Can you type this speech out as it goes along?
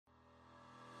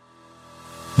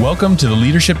Welcome to the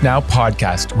Leadership Now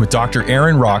podcast with Dr.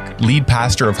 Aaron Rock, lead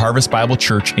pastor of Harvest Bible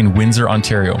Church in Windsor,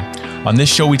 Ontario. On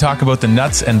this show, we talk about the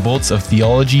nuts and bolts of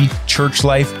theology, church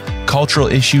life, cultural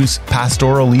issues,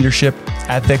 pastoral leadership,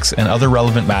 ethics, and other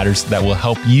relevant matters that will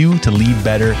help you to lead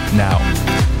better now.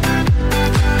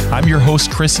 I'm your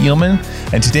host, Chris Eelman,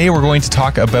 and today we're going to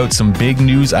talk about some big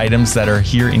news items that are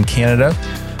here in Canada,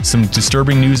 some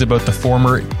disturbing news about the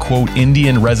former, quote,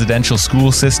 Indian residential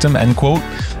school system, end quote,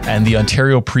 and the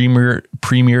Ontario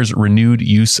Premier's renewed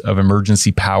use of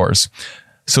emergency powers.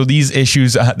 So these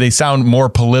issues, they sound more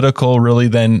political really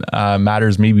than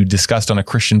matters maybe discussed on a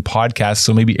Christian podcast.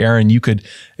 So maybe Aaron, you could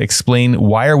explain,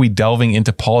 why are we delving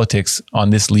into politics on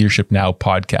this Leadership Now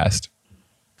podcast?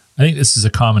 I think this is a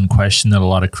common question that a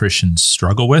lot of Christians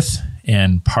struggle with,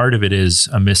 and part of it is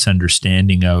a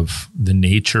misunderstanding of the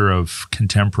nature of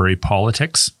contemporary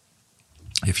politics.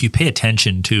 If you pay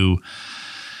attention to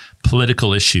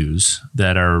political issues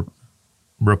that are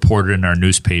reported in our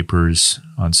newspapers,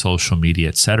 on social media,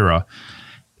 etc.,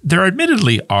 there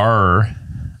admittedly are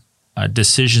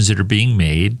decisions that are being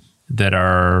made that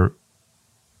are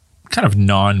kind of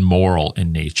non-moral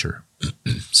in nature.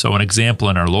 So an example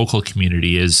in our local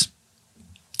community is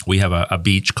we have a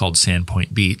beach called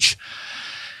Sandpoint Beach,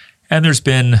 and there's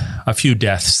been a few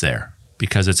deaths there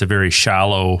because it's a very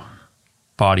shallow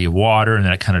body of water and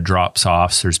then it kind of drops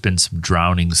off. So there's been some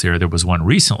drownings there. There was one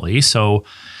recently. So,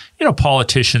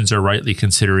 politicians are rightly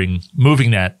considering moving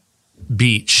that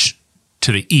beach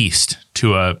to the east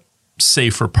to a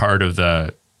safer part of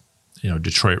the,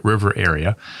 Detroit River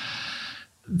area.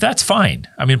 That's fine.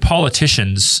 I mean,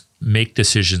 politicians make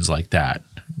decisions like that,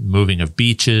 moving of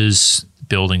beaches,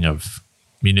 building of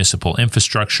municipal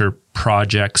infrastructure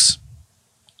projects.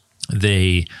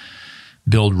 They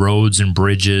build roads and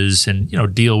bridges and,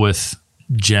 deal with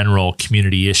general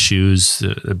community issues,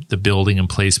 the building and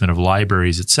placement of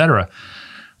libraries, etc.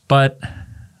 But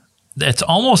it's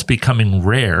almost becoming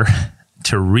rare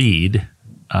to read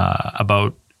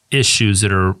about issues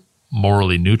that are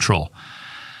morally neutral.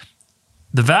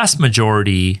 The vast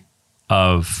majority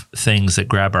of things that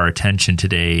grab our attention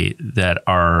today that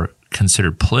are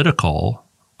considered political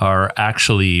are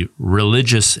actually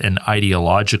religious and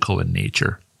ideological in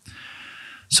nature.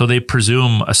 So they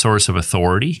presume a source of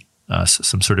authority,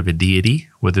 some sort of a deity,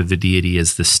 whether the deity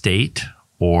is the state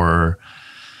or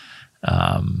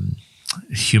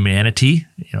humanity,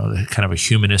 kind of a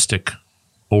humanistic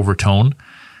overtone.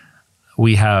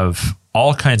 We have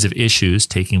all kinds of issues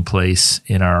taking place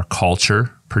in our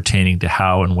culture pertaining to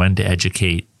how and when to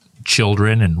educate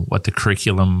children and what the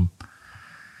curriculum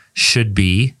should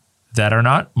be that are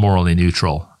not morally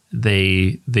neutral.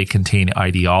 They contain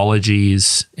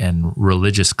ideologies and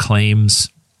religious claims.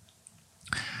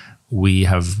 We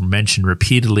have mentioned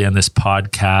repeatedly on this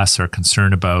podcast our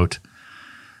concern about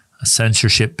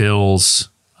censorship bills,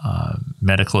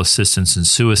 medical assistance and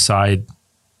suicide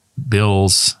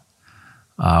bills.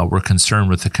 We're concerned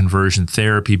with the conversion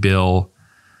therapy bill.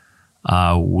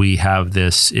 We have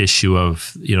this issue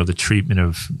of, the treatment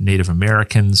of Native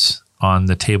Americans on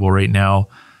the table right now.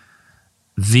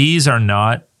 These are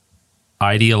not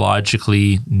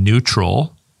ideologically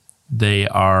neutral. They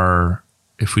are,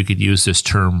 if we could use this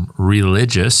term,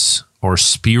 religious or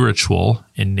spiritual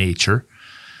in nature.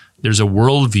 There's a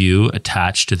worldview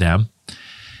attached to them.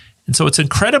 And so it's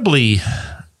incredibly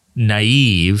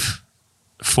naive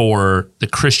for the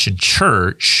Christian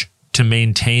church to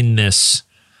maintain this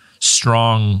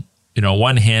strong,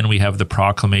 one hand we have the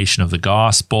proclamation of the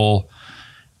gospel,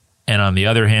 and on the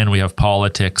other hand we have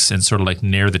politics, and sort of like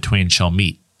ne'er the twain shall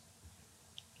meet.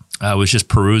 I was just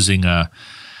perusing an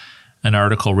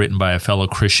article written by a fellow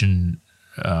Christian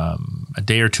a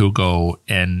day or two ago,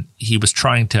 and he was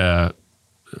trying to,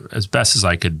 as best as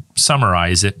I could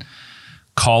summarize it,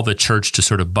 call the church to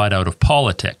sort of butt out of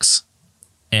politics.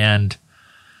 And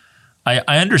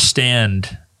I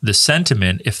understand the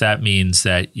sentiment if that means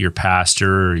that your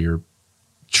pastor or your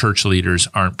church leaders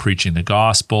aren't preaching the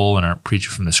gospel and aren't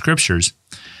preaching from the scriptures.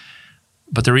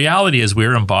 But the reality is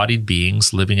we're embodied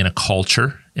beings living in a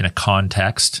culture, in a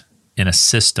context, in a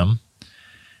system,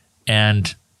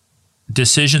 and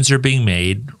decisions are being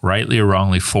made, rightly or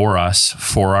wrongly, for us,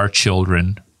 for our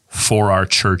children, for our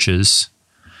churches,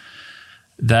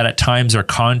 that at times are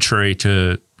contrary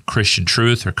to Christian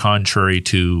truth or contrary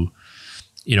to,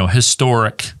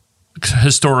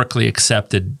 historically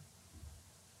accepted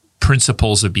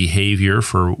principles of behavior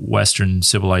for Western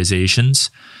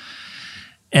civilizations.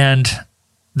 And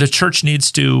the church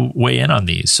needs to weigh in on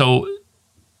these. So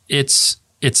it's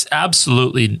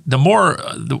absolutely,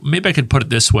 maybe I could put it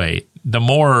this way, the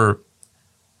more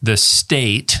the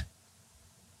state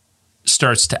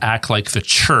starts to act like the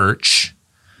church,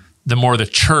 the more the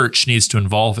church needs to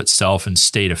involve itself in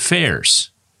state affairs.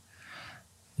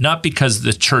 Not because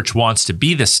the church wants to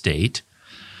be the state,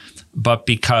 but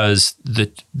because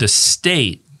the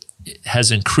state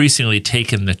has increasingly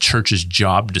taken the church's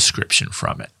job description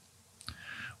from it.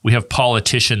 We have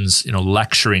politicians,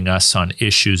 lecturing us on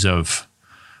issues of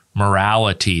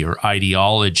morality or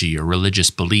ideology or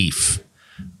religious belief.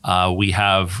 We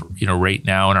have, right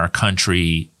now in our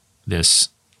country, this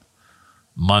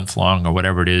month-long or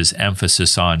whatever it is,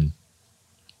 emphasis on,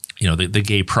 the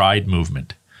gay pride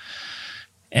movement.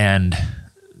 And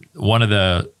one of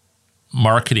the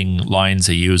marketing lines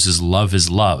they use is "love is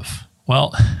love."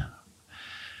 Well,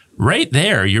 right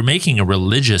there, you're making a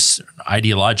religious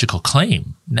ideological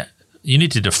claim. You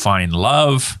need to define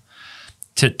love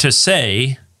to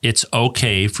say it's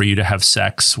okay for you to have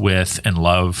sex with and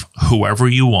love whoever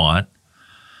you want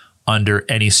under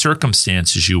any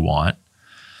circumstances you want,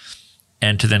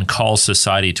 and to then call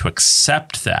society to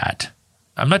accept that.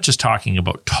 I'm not just talking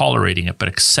about tolerating it, but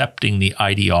accepting the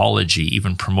ideology,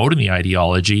 even promoting the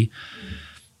ideology,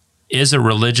 is a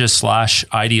religious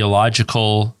 /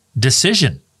 ideological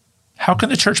decision. How can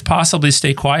the church possibly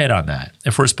stay quiet on that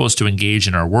if we're supposed to engage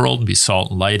in our world and be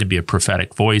salt and light and be a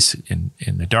prophetic voice in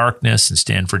the darkness and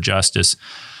stand for justice?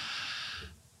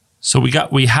 So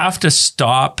we have to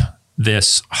stop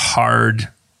this hard,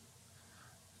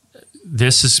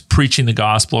 this is preaching the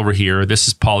gospel over here, this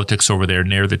is politics over there,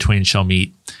 ne'er the twain shall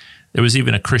meet. There was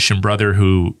even a Christian brother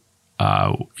who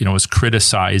was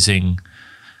criticizing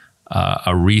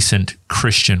a recent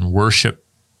Christian worship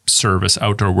service,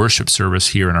 outdoor worship service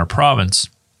here in our province.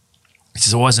 He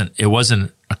says it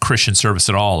wasn't a Christian service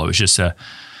at all. It was just an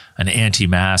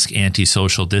anti-mask,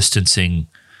 anti-social distancing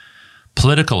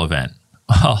political event.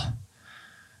 Well,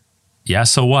 yeah,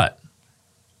 so what?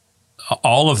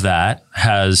 All of that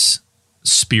has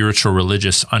spiritual,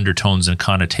 religious undertones and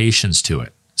connotations to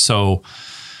it. So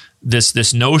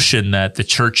this notion that the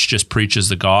church just preaches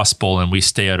the gospel and we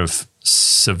stay out of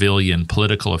civilian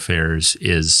political affairs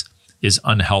is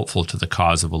unhelpful to the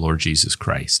cause of the Lord Jesus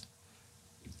Christ.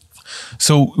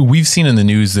 So we've seen in the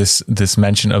news this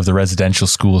mention of the residential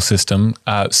school system.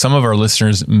 Some of our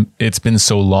listeners, it's been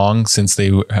so long since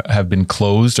they have been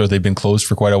closed, or they've been closed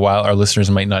for quite a while. Our listeners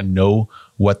might not know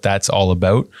what that's all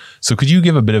about. So could you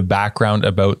give a bit of background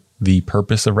about the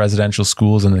purpose of residential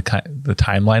schools and the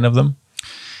timeline of them?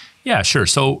 Yeah, sure.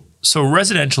 So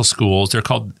residential schools, they're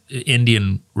called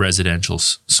Indian residential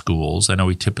schools. I know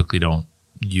we typically don't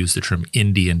use the term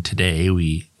Indian today.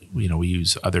 We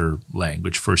use other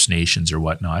language, First Nations or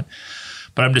whatnot,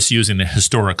 but I'm just using the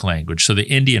historic language. So the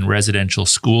Indian residential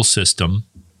school system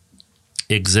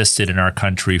existed in our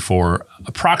country for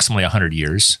approximately 100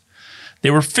 years. They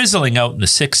were fizzling out in the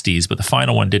 60s, but the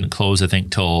final one didn't close, I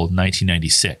think, till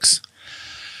 1996.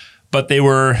 But they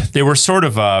were sort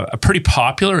of a pretty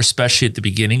popular, especially at the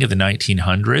beginning of the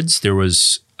 1900s. There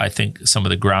was, I think, some of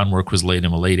the groundwork was laid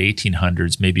in the late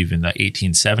 1800s, maybe even the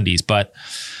 1870s. But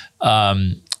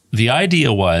the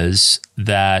idea was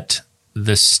that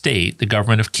the state, the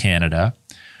government of Canada,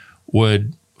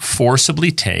 would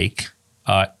forcibly take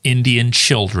Indian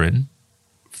children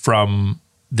from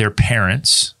their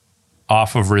parents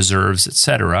off of reserves,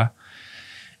 etc.,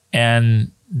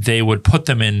 and they would put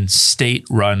them in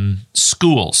state-run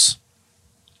schools.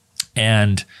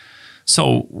 And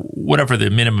so whatever the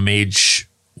minimum age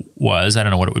was, I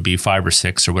don't know what it would be, 5 or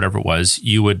 6 or whatever it was,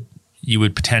 you would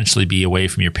potentially be away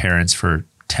from your parents for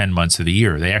 10 months of the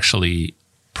year. They actually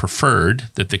preferred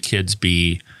that the kids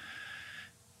be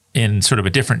in sort of a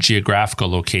different geographical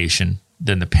location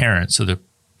than the parents, so the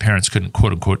parents couldn't,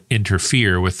 quote unquote,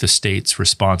 interfere with the state's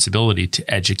responsibility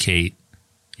to educate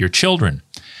your children.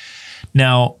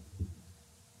 Now,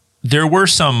 there were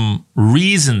some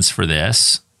reasons for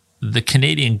this. The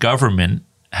Canadian government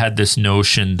had this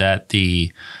notion that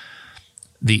the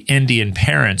Indian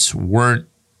parents weren't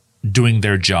doing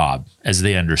their job as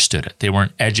they understood it. They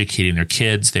weren't educating their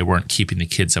kids. They weren't keeping the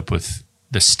kids up with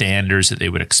the standards that they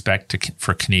would expect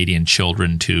for Canadian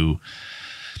children to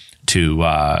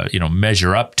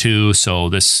measure up to. So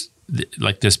this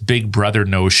big brother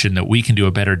notion that we can do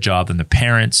a better job than the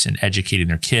parents in educating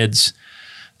their kids.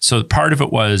 So part of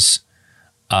it was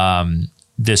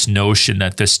this notion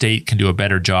that the state can do a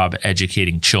better job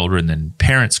educating children than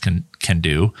parents can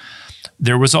do.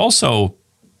 There was also,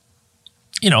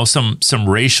 some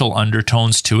racial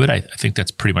undertones to it. I think that's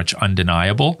pretty much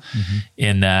undeniable,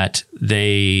 in that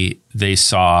they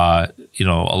saw, a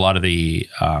lot of the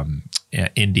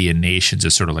Indian nations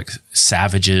as sort of like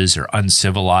savages or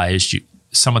uncivilized.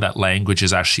 Some of that language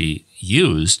is actually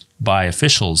used by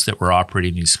officials that were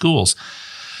operating these schools.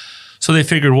 So they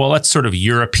figured, well, let's sort of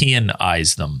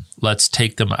Europeanize them. Let's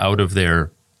take them out of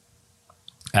their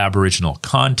Aboriginal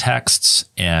contexts,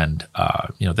 and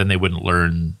then they wouldn't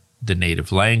learn the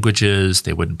native languages.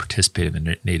 They wouldn't participate in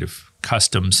the native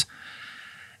customs.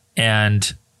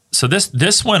 And so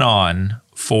this went on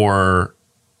for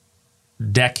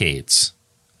decades.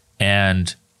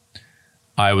 And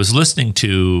I was listening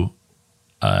to,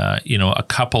 a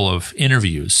couple of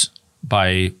interviews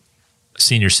by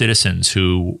senior citizens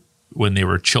who, when they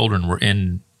were children, were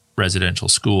in residential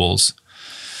schools.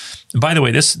 And by the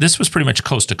way, this was pretty much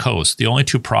coast to coast. The only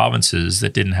two provinces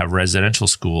that didn't have residential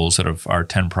schools out of our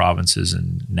 10 provinces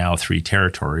and now 3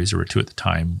 territories, or were 2 at the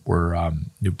time, were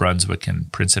New Brunswick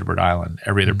and Prince Edward Island.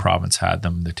 Every other province had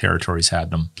them. The territories had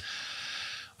them.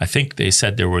 I think they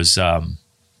said there was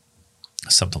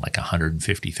something like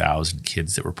 150,000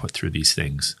 kids that were put through these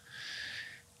things.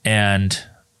 And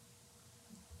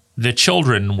the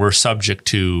children were subject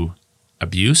to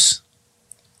abuse,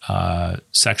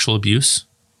 sexual abuse,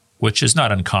 which is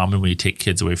not uncommon when you take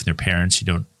kids away from their parents.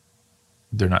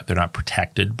 They're not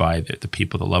protected by the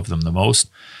people that love them the most.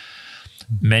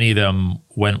 Many of them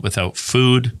went without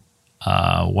food.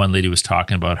 One lady was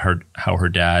talking about how her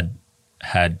dad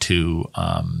had to.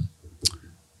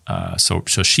 So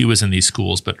she was in these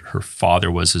schools, but her father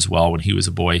was as well. When he was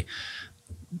a boy,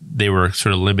 they were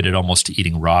sort of limited almost to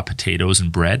eating raw potatoes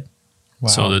and bread. Wow.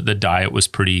 So the diet was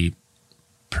pretty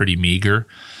meager.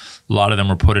 A lot of them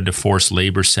were put into forced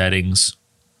labor settings.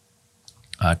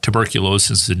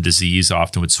 Tuberculosis and disease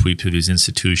often would sweep through these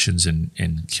institutions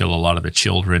and kill a lot of the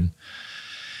children.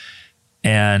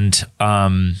 And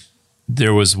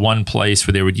there was one place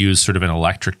where they would use sort of an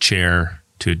electric chair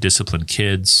to discipline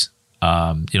kids.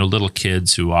 Little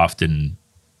kids who often,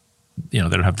 they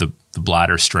don't have the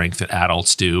bladder strength that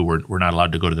adults do. We're not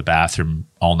allowed to go to the bathroom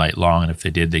all night long. And if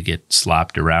they did, they get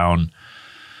slapped around.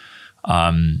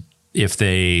 If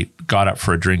they got up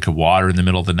for a drink of water in the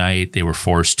middle of the night, they were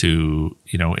forced to,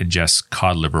 ingest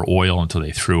cod liver oil until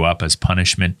they threw up as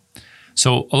punishment.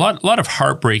 So a lot of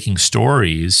heartbreaking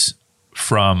stories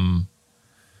from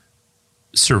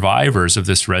survivors of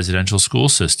this residential school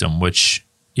system, which,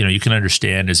 you can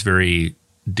understand is very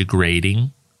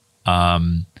degrading,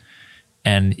 and,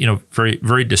 very,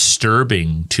 very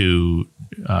disturbing to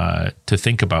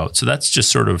think about. So that's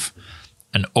just sort of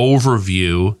an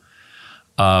overview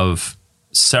of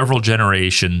several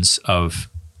generations of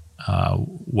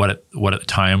what at the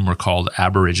time were called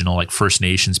Aboriginal, like First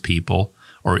Nations people,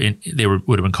 or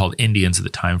would have been called Indians at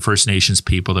the time, First Nations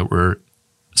people that were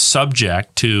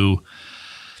subject to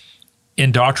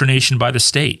indoctrination by the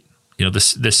state.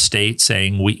 The state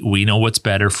saying, we know what's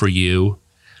better for you.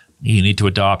 You need to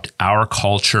adopt our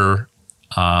culture.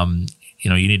 You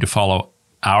need to follow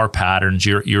our patterns.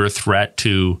 You're a threat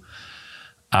to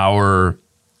our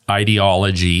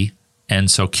ideology.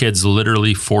 And so kids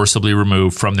literally forcibly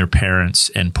removed from their parents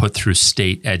and put through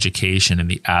state education in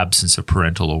the absence of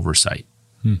parental oversight.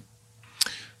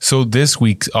 So this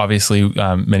week, obviously,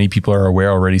 many people are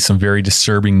aware already, some very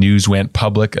disturbing news went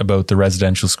public about the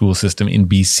residential school system in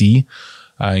BC.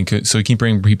 So can you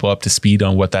bring people up to speed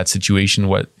on what that situation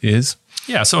is?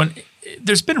 Yeah, so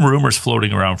there's been rumors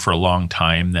floating around for a long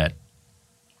time that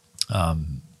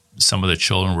some of the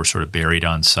children were sort of buried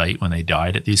on site when they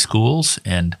died at these schools.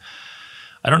 And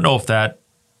I don't know if that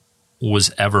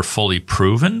was ever fully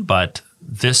proven, but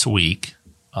this week,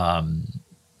 kind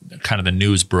of the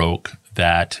news broke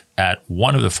that at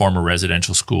one of the former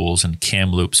residential schools in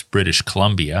Kamloops, British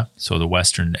Columbia, so the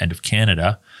western end of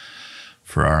Canada,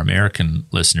 for our American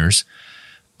listeners,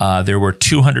 there were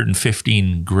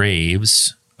 215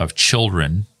 graves of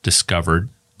children discovered,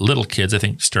 little kids, I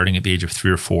think starting at the age of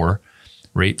 3 or 4,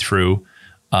 right through,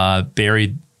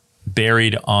 buried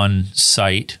on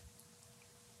site.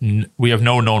 We have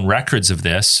no known records of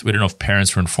this. We don't know if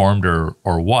parents were informed or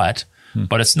what,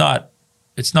 but it's not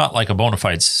like a bona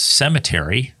fide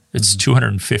cemetery. It's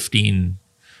 215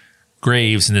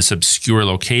 graves in this obscure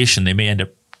location. They may end up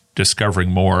discovering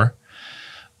more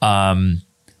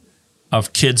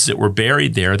of kids that were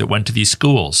buried there that went to these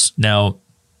schools. Now,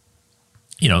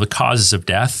 the causes of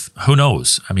death, who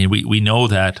knows? I mean, we know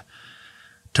that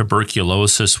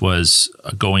tuberculosis was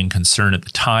a going concern at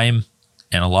the time,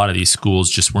 and a lot of these schools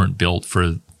just weren't built for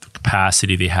the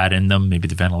capacity they had in them, maybe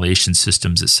the ventilation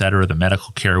systems, et cetera. The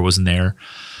medical care wasn't there.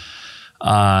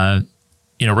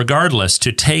 Regardless,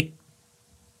 to take,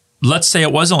 let's say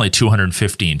it was only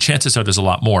 215, chances are there's a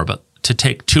lot more, but to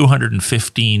take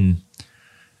 215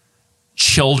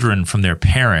 children from their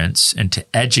parents and to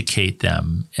educate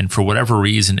them, and for whatever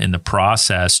reason in the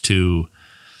process to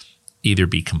either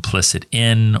be complicit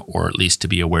in or at least to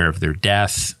be aware of their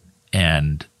death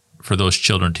and for those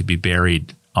children to be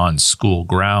buried on school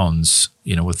grounds,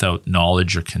 without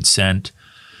knowledge or consent,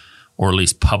 or at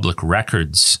least public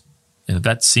records.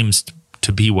 That seems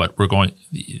to be what we're going,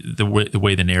 the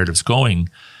way the narrative's going,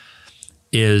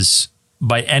 is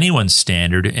by anyone's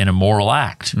standard an immoral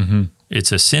act. Mm-hmm.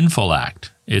 It's a sinful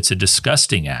act. It's a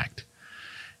disgusting act.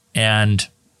 And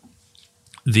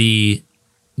the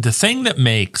thing that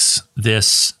makes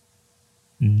this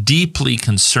deeply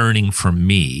concerning for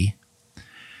me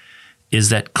is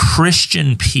that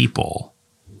Christian people,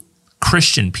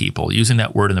 using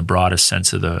that word in the broadest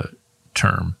sense of the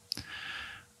term,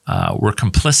 were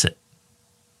complicit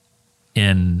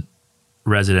in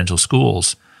residential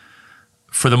schools.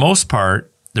 For the most part,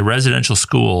 the residential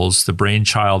schools, the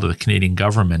brainchild of the Canadian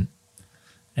government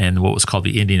and what was called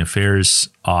the Indian Affairs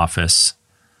Office,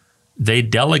 they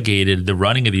delegated the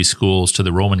running of these schools to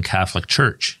the Roman Catholic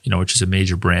Church, which is a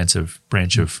major branch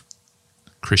of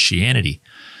Christianity.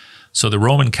 So the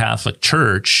Roman Catholic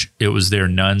Church, it was their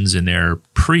nuns and their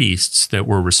priests that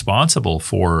were responsible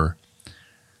for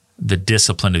the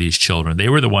discipline of these children. They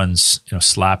were the ones,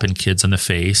 slapping kids on the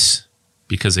face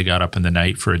because they got up in the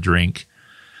night for a drink.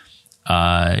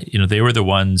 They were the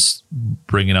ones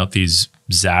bringing out these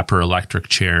Zapper electric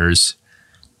chairs.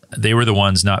 They were the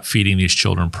ones not feeding these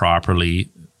children properly.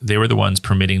 They were the ones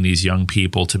permitting these young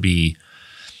people to be,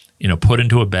 put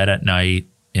into a bed at night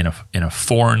in a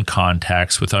foreign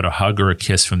context without a hug or a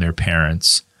kiss from their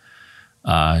parents.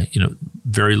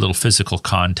 Very little physical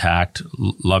contact,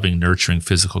 loving, nurturing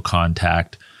physical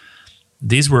contact.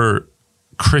 These were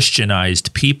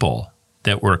Christianized people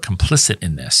that were complicit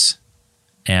in this.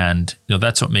 And,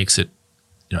 that's what makes it,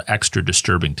 extra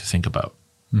disturbing to think about.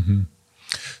 Mm-hmm.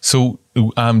 So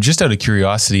just out of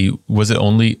curiosity, was it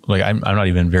only, I'm not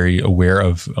even very aware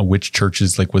of which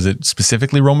churches, was it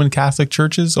specifically Roman Catholic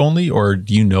churches only, or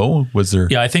do you know, was there?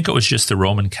 Yeah, I think it was just the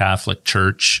Roman Catholic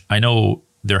Church. I know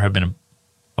there have been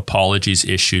apologies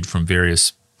issued from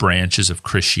various branches of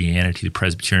Christianity. The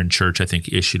Presbyterian Church, I think,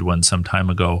 issued one some time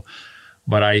ago.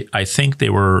 But I think they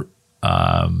were...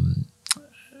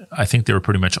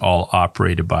 pretty much all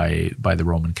operated by the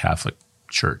Roman Catholic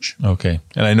Church. Okay.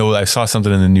 And I know I saw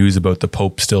something in the news about the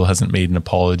Pope still hasn't made an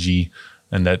apology,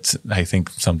 and that's, I think,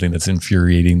 something that's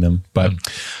infuriating them. But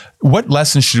what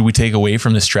lessons should we take away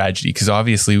from this tragedy? Because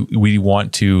obviously we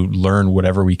want to learn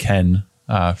whatever we can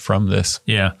from this.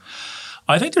 Yeah.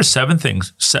 I think there's several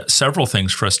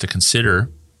things for us to consider.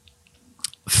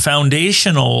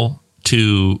 Foundational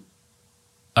to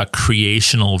a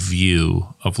creational view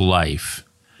of life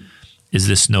is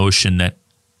this notion that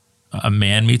a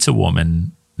man meets a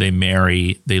woman, they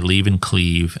marry, they leave and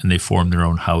cleave, and they form their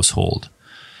own household.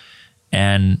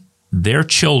 And their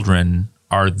children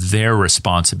are their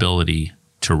responsibility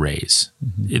to raise.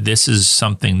 Mm-hmm. This is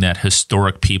something that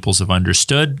historic peoples have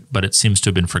understood, but it seems to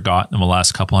have been forgotten in the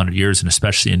last couple hundred years, and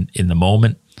especially in the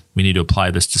moment. We need to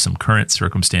apply this to some current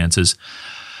circumstances.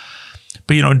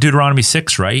 But, in Deuteronomy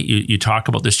 6, right? You talk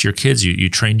about this to your kids. You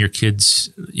train your kids,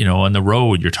 on the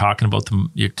road. You're talking about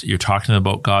them. You're talking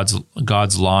about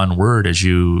God's law and word as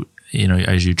you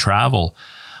travel.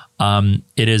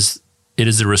 It is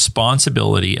the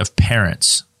responsibility of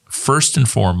parents, first and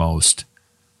foremost,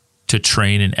 to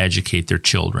train and educate their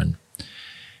children.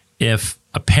 If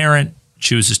a parent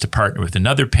chooses to partner with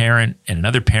another parent and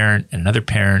another parent and another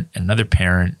parent and another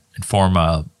parent and form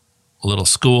a little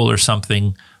school or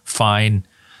something, fine.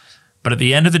 But at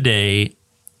the end of the day,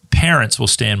 parents will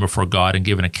stand before God and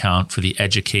give an account for the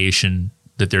education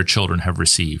that their children have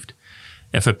received.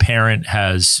 If a parent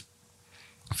has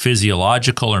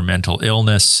physiological or mental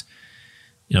illness,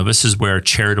 this is where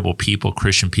charitable people,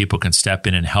 Christian people, can step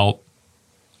in and help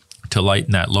to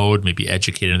lighten that load, maybe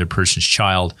educate another person's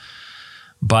child.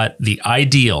 But the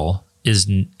ideal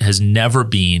has never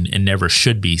been and never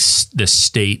should be the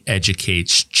state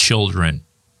educates children.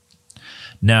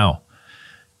 Now,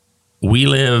 we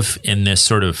live in this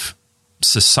sort of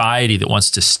society that wants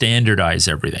to standardize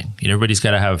everything. Everybody's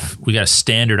got to we got to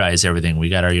standardize everything. We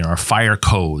got our fire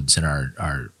codes and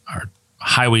our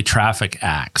highway traffic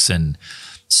acts and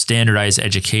standardized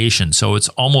education. So it's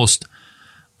almost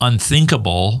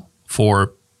unthinkable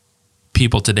for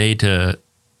people today to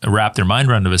wrap their mind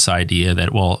around this idea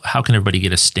that, well, how can everybody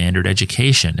get a standard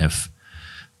education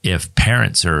if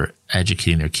parents are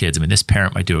educating their kids? I mean, this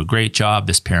parent might do a great job,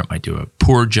 this parent might do a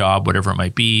poor job, whatever it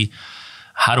might be.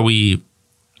 How do we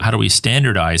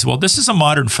standardize? Well, this is a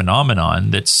modern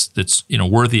phenomenon that's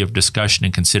worthy of discussion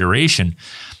and consideration.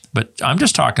 But I'm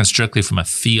just talking strictly from a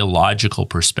theological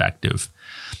perspective,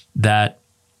 that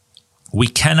we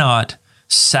cannot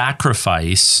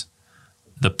sacrifice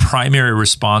the primary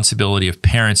responsibility of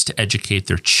parents to educate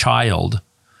their child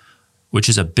which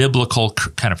is a biblical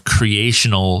kind of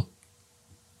creational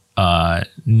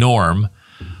norm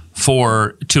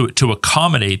to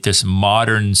accommodate this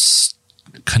modern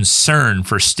concern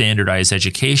for standardized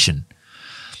education.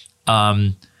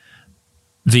 At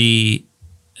the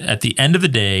end of the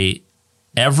day,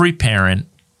 every parent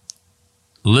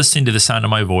listening to the sound of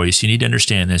my voice, you need to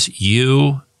understand this.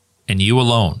 You and you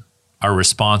alone are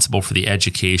responsible for the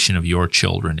education of your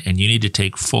children, and you need to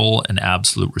take full and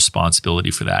absolute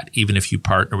responsibility for that. Even if you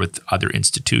partner with other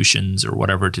institutions or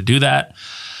whatever to do that,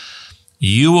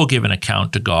 you will give an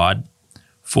account to God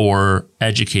for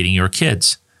educating your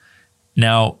kids.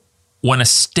 Now, when a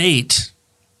state,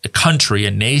 a country,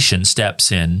 a nation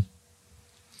steps in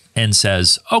and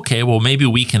says, okay, well, maybe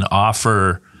we can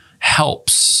offer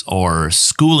helps or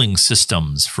schooling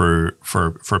systems for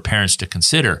parents to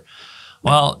consider.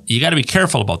 Well, you got to be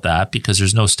careful about that because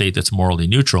there's no state that's morally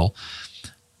neutral.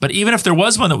 But even if there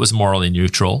was one that was morally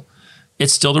neutral,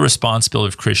 it's still the responsibility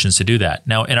of Christians to do that.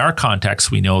 Now, in our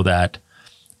context, we know that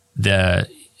the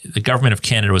government of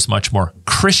Canada was much more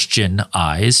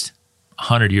Christianized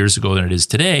 100 years ago than it is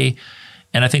today.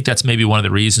 And I think that's maybe one of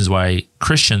the reasons why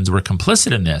Christians were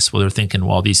complicit in this. Well, they're thinking,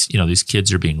 well, these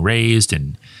kids are being raised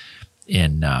in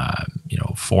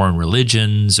foreign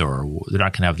religions, or they're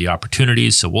not going to have the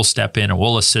opportunities. So we'll step in and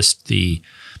we'll assist the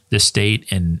state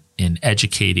in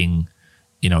educating,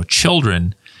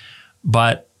 children.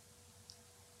 But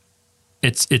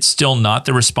it's still not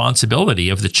the responsibility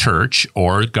of the church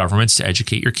or governments to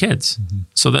educate your kids. Mm-hmm.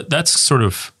 So that's sort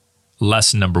of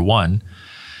lesson number one.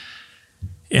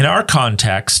 In our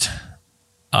context,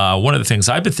 one of the things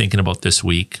I've been thinking about this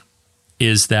week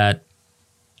is that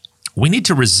we need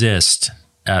to resist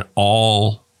at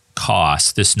all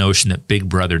costs this notion that Big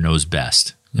Brother knows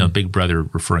best. Big Brother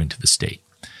referring to the state.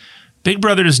 Big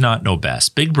Brother does not know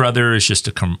best. Big Brother is just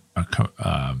a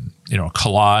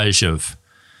collage of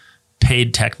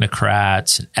paid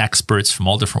technocrats and experts from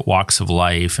all different walks of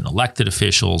life and elected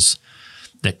officials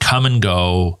that come and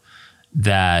go,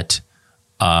 that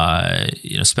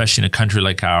especially in a country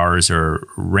like ours, are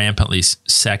rampantly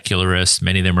secularist.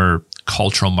 Many of them are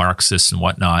cultural Marxists and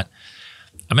whatnot.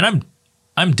 I mean,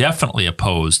 I'm definitely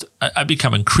opposed. I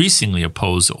become increasingly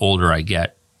opposed the older I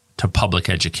get to public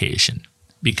education,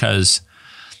 because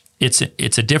it's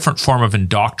a different form of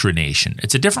indoctrination.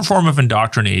 It's a different form of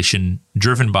indoctrination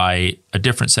driven by a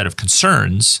different set of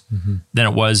concerns than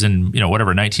it was in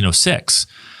 1906.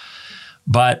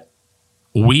 But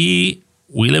we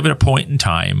live at a point in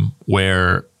time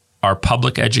where our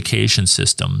public education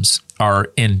systems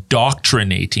are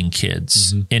indoctrinating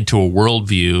kids into a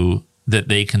worldview that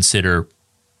they consider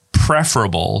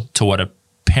preferable to what a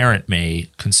parent may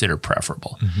consider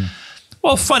preferable. Mm-hmm.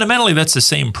 Well, fundamentally, that's the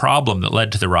same problem that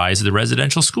led to the rise of the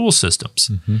residential school systems.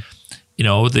 Mm-hmm.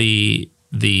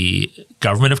 The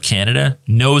government of Canada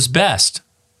knows best.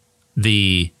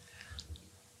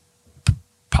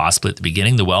 Possibly at the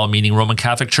beginning, the well-meaning Roman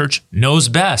Catholic Church knows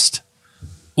best.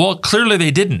 Well, clearly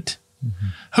they didn't. Mm-hmm.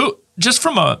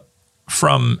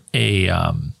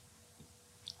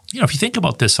 If you think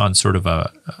about this on sort of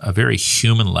a very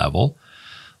human level,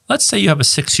 let's say you have a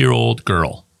 6-year-old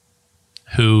girl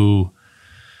who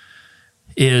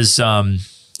is,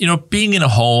 being in a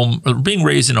home, or being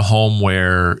raised in a home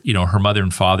where, her mother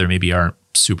and father maybe aren't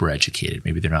super educated.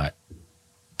 Maybe they're not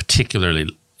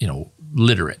particularly,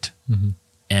 literate. Mm-hmm.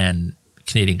 And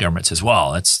Canadian government says,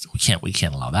 well, we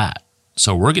can't allow that.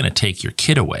 So we're going to take your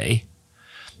kid away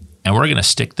and we're going to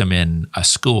stick them in a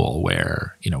school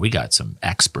where, we got some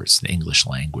experts in the English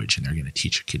language and they're going to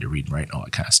teach your kid to read and write and all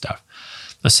that kind of stuff.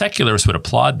 The secularists would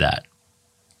applaud that.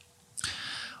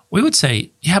 We would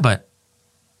say, yeah, but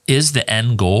is the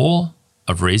end goal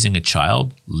of raising a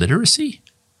child literacy?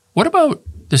 What about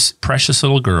this precious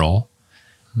little girl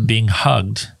being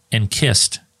hugged and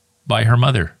kissed by her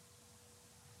mother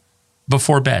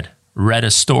before bed, read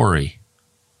a story,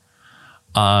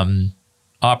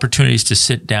 opportunities to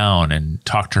sit down and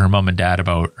talk to her mom and dad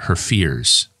about her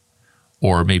fears,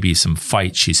 or maybe some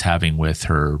fight she's having with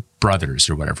her brothers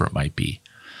or whatever it might be,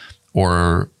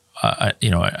 or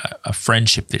a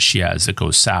friendship that she has that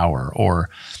goes sour, or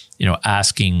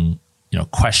asking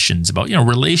questions about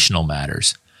relational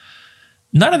matters.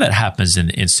 None of that happens in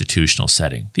the institutional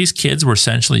setting. These kids were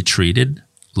essentially treated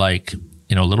like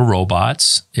little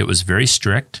robots. It was very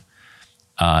strict.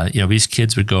 These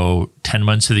kids would go 10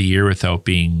 months of the year without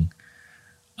being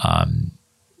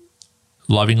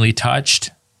lovingly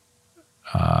touched,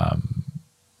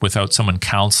 without someone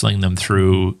counseling them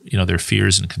through their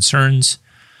fears and concerns.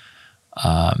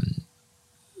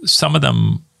 Some of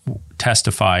them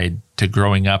testified to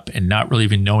growing up and not really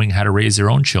even knowing how to raise their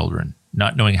own children,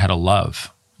 not knowing how to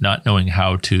love, not knowing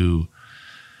how to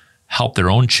help their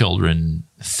own children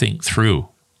think through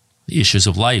the issues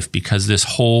of life, because this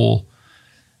whole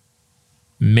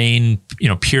main,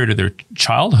 period of their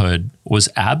childhood was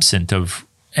absent of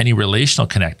any relational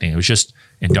connecting. It was just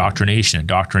indoctrination,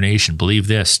 believe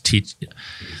this, teach.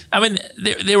 I mean,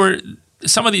 they were,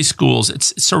 some of these schools,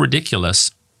 it's so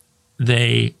ridiculous.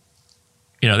 They're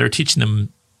teaching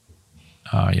them,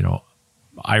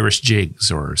 Irish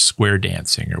jigs or square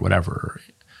dancing or whatever.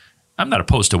 I'm not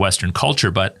opposed to Western culture,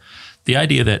 but the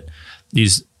idea that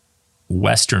these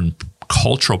Western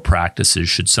cultural practices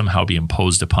should somehow be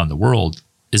imposed upon the world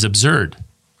is absurd.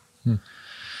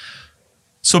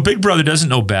 So Big Brother doesn't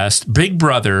know best. Big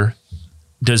Brother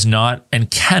does not and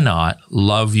cannot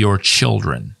love your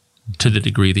children to the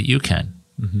degree that you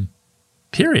can.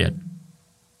 Period.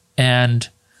 And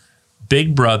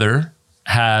Big Brother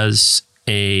has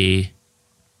an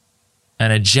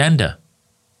agenda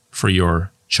for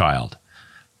your child.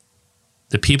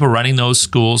 The people running those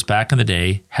schools back in the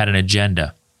day had an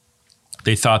agenda.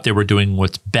 They thought they were doing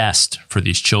what's best for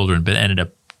these children, but ended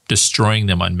up destroying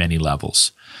them on many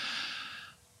levels.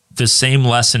 The same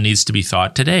lesson needs to be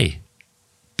taught today.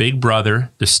 Big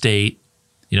Brother, the state,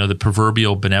 the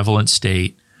proverbial benevolent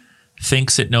state,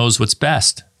 thinks it knows what's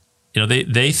best.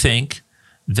 They think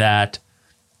that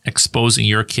exposing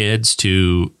your kids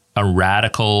to a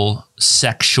radical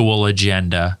sexual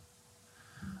agenda,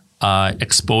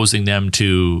 exposing them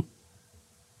to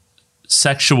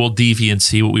sexual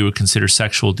deviancy, what we would consider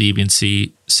sexual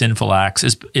deviancy, sinful acts,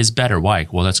 is better. Why?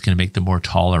 Well, that's going to make them more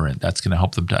tolerant. That's going to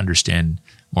help them to understand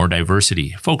more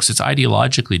diversity. Folks, it's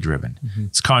ideologically driven.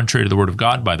 It's contrary to the Word of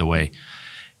God, by the way,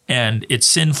 and it's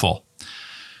sinful.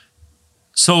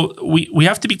 So we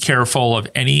have to be careful of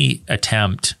any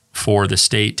attempt for the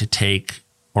state to take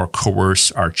or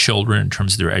coerce our children in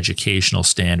terms of their educational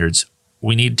standards.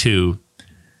 We need to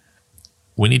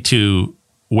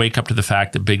wake up to the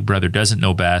fact that Big Brother doesn't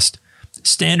know best.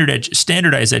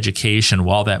 Standardized education,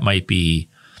 while that might be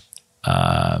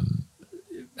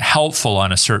helpful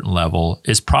on a certain level,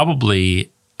 is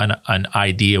probably an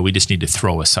idea we just need to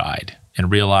throw aside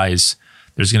and realize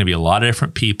there's going to be a lot of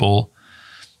different people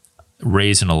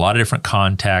raised in a lot of different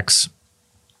contexts.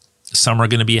 Some are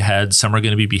going to be ahead, some are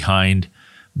going to be behind.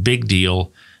 Big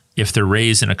deal. If they're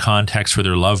raised in a context where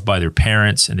they're loved by their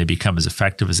parents and they become as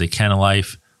effective as they can in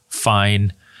life,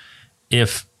 fine.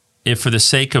 If for the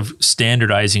sake of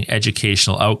standardizing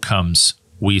educational outcomes,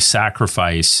 we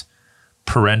sacrifice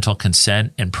parental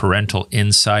consent and parental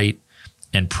insight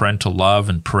and parental love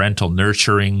and parental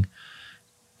nurturing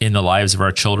in the lives of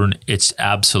our children, it's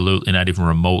absolutely not even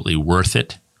remotely worth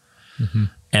it.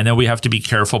 And then we have to be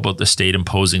careful about the state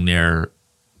imposing their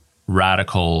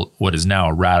what is now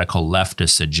a radical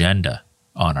leftist agenda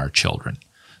on our children.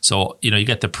 So, you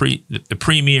get the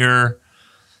premier,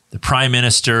 the prime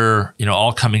minister,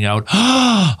 all coming out,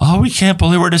 oh, we can't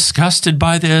believe, we're disgusted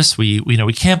by this.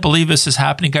 We can't believe this is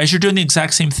happening. Guys, you're doing the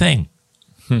exact same thing.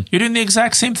 You're doing the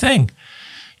exact same thing.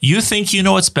 You think you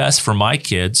know what's best for my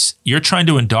kids. You're trying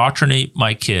to indoctrinate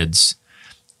my kids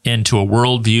into a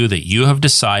worldview that you have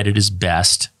decided is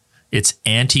best. It's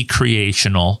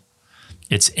anti-creational.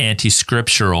 It's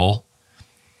anti-scriptural.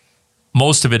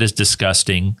 Most of it is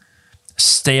disgusting.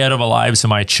 Stay out of the lives of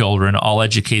my children. I'll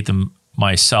educate them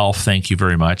myself. Thank you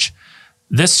very much.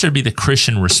 This should be the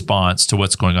Christian response to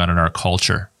what's going on in our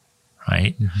culture,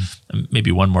 right?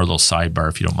 Maybe one more little sidebar,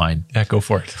 if you don't mind. Yeah, go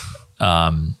for it.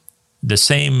 The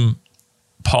same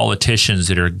politicians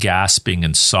that are gasping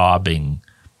and sobbing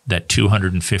that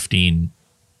 215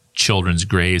 children's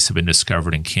graves have been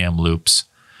discovered in Kamloops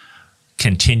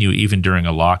continue even during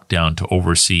a lockdown to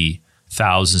oversee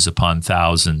thousands upon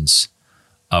thousands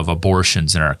of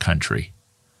abortions in our country.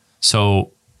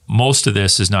 So most of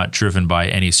this is not driven by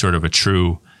any sort of a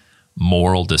true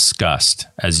moral disgust,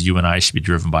 as you and I should be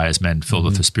driven by as men filled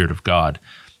with the Spirit of God.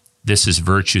 This is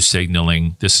virtue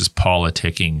signaling. This is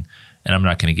politicking, and I'm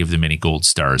not going to give them any gold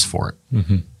stars for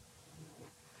it.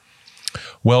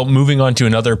 Well, moving on to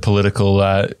another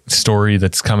political story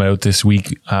that's come out this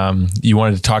week. You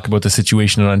wanted to talk about the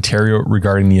situation in Ontario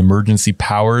regarding the emergency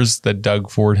powers that Doug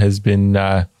Ford has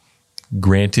been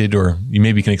granted, or you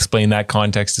maybe can explain that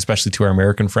context, especially to our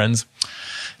American friends.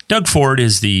 Doug Ford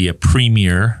is the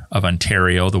Premier of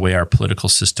Ontario. The way our political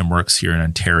system works here in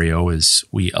Ontario is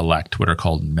we elect what are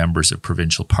called members of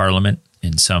provincial parliament.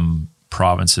 In some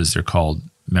provinces, they're called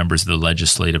members of the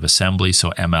Legislative Assembly,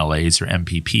 so MLAs or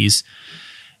MPPs.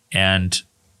 And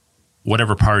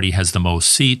whatever party has the most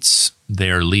seats,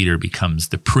 their leader becomes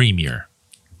the Premier,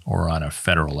 or on a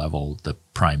federal level, the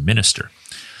Prime Minister.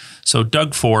 So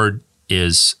Doug Ford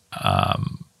is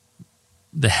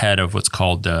the head of what's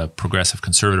called the Progressive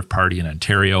Conservative Party in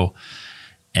Ontario,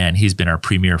 and he's been our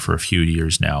premier for a few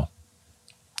years now.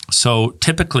 So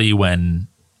typically when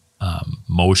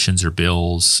motions or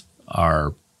bills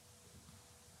are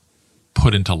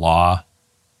put into law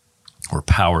or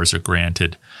powers are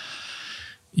granted,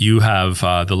 you have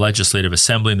the Legislative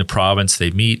Assembly in the province.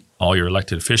 They meet, all your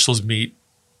elected officials meet,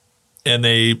 and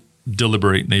they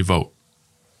deliberate and they vote.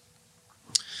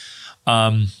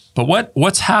 But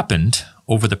what's happened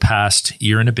over the past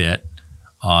year and a bit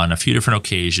on a few different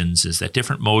occasions is that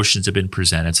different motions have been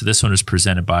presented. So this one was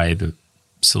presented by the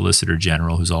Solicitor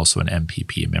General, who's also an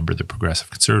MPP, a member of the Progressive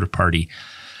Conservative Party,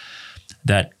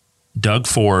 that Doug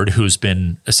Ford, who's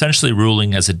been essentially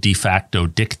ruling as a de facto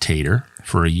dictator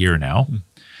for a year now,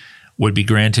 would be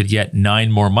granted yet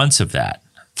 9 more months of that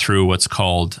through what's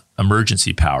called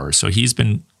emergency powers. So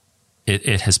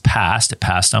it has passed. It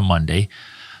passed on Monday.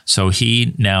 So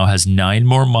he now has 9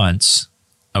 more months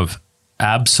of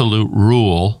absolute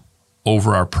rule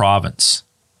over our province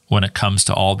when it comes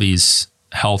to all these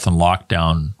health and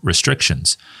lockdown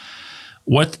restrictions.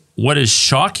 What is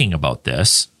shocking about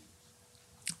this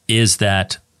is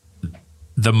that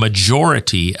the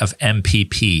majority of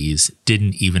MPPs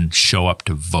didn't even show up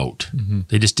to vote. Mm-hmm.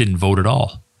 They just didn't vote at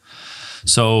all.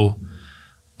 So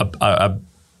a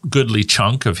goodly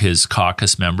chunk of his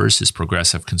caucus members, his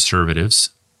Progressive Conservatives,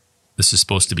 this is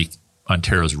supposed to be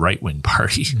Ontario's right-wing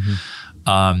party,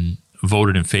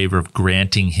 voted in favor of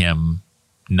granting him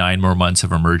 9 more months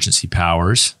of emergency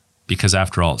powers, because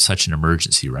after all, it's such an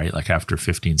emergency, right? Like after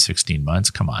 15, 16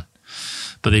 months, come on.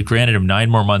 But they granted him 9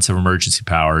 more months of emergency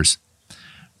powers.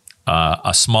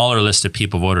 A smaller list of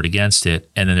people voted against it.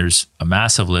 And then there's a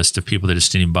massive list of people that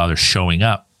just didn't even bother showing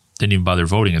up, didn't even bother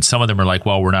voting. And some of them are like,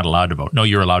 well, we're not allowed to vote. No,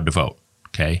 you're allowed to vote.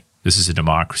 Okay. This is a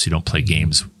democracy. Don't play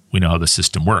games. We know how the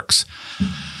system works.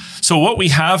 So what we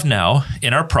have now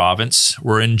in our province,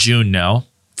 we're in June now,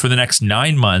 for the next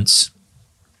 9 months,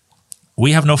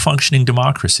 we have no functioning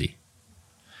democracy.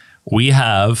 We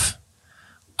have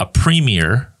a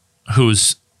premier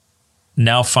who's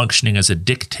now functioning as a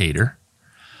dictator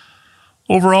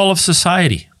over all of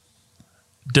society,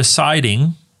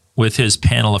 deciding with his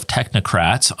panel of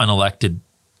technocrats, unelected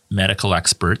medical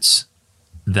experts,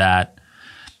 that,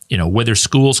 you know, whether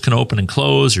schools can open and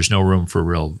close, there's no room for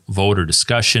real vote or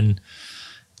discussion,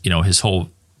 you know, his whole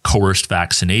coerced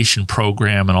vaccination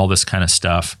program and all this kind of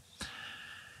stuff.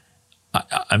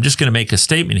 I'm just going to make a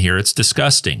statement here. It's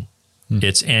disgusting.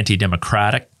 It's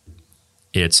anti-democratic.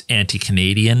 It's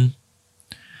anti-Canadian.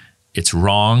 It's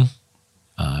wrong.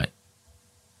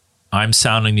 I'm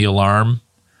sounding the alarm.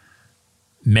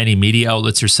 Many media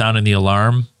outlets are sounding the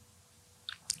alarm.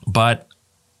 But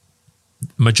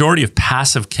majority of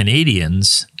passive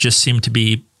Canadians just seem to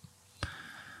be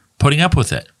putting up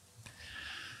with it.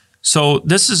 So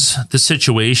this is the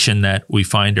situation that we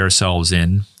find ourselves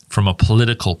in from a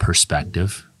political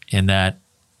perspective, in that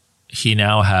he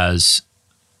now has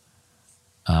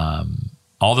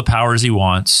all the powers he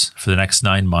wants for the next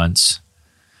 9 months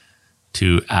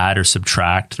to add or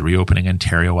subtract the Reopening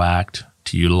Ontario Act,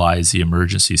 to utilize the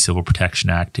Emergency Civil Protection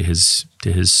Act to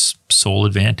his sole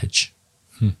advantage.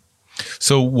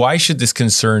 So why should this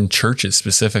concern churches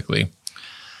specifically?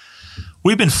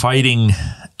 We've been fighting,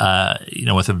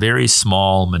 with a very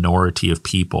small minority of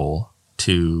people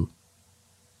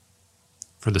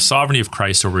for the sovereignty of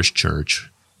Christ over his church.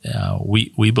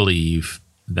 We believe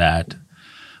that,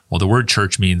 well, the word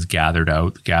church means gathered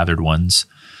out, gathered ones.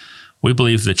 We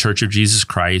believe the Church of Jesus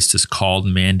Christ is called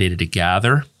and mandated to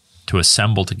gather, to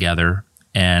assemble together.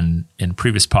 And in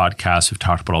previous podcasts, we've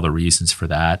talked about all the reasons for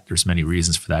that. There's many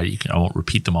reasons for that. I won't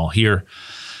repeat them all here.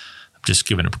 I'm just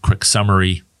giving a quick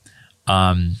summary.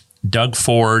 Doug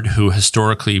Ford, who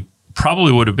historically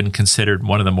probably would have been considered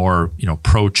one of the more,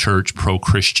 pro-church,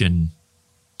 pro-Christian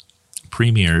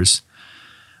premiers,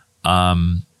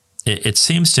 it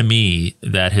seems to me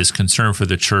that his concern for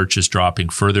the church is dropping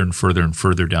further and further and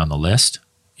further down the list.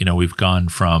 We've gone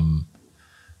from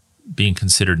being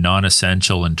considered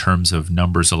non-essential in terms of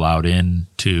numbers allowed in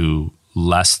to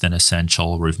less than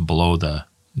essential, or even below the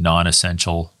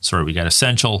non-essential. Sorry, we got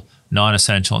essential,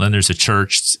 non-essential, and then there's a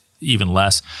church, even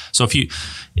less. So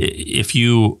if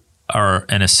you are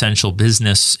an essential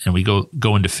business and we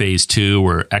go into phase 2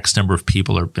 where X number of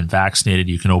people have been vaccinated,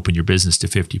 you can open your business to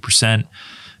 50%.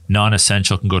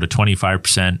 Non-essential can go to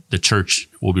 25%. The church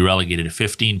will be relegated to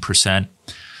 15%.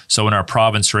 So in our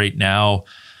province right now,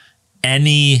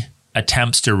 any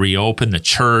attempts to reopen the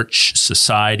church,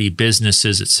 society,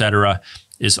 businesses, etc.,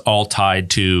 is all tied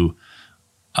to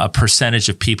a percentage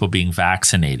of people being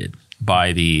vaccinated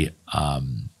by the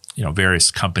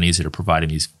various companies that are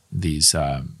providing these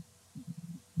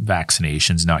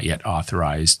vaccinations, not yet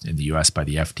authorized in the US by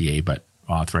the FDA, but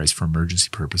authorized for emergency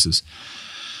purposes.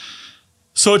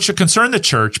 So it should concern the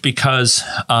church because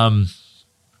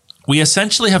we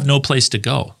essentially have no place to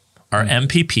go. Our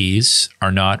MPPs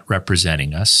are not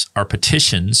representing us. Our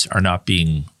petitions are not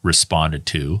being responded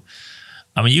to.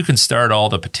 I mean, you can start all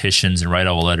the petitions and write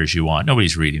all the letters you want.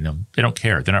 Nobody's reading them. They don't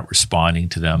care. They're not responding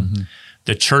to them. Mm-hmm.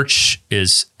 The church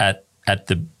is at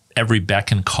the every beck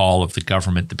and call of the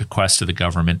government, the bequest of the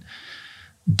government.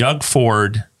 Doug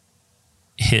Ford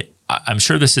I'm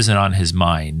sure this isn't on his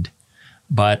mind,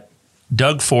 but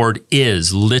Doug Ford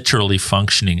is literally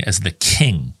functioning as the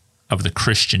king of the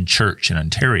Christian church in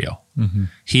Ontario. Mm-hmm.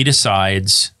 He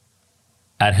decides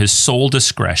at his sole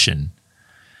discretion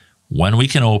when we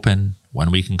can open,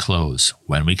 when we can close,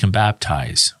 when we can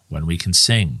baptize, when we can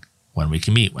sing, when we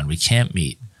can meet, when we can't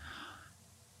meet.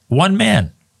 One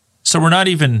man. So we're not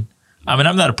even,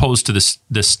 I'm not opposed to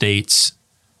the state's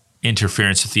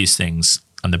interference with these things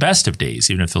on the best of days,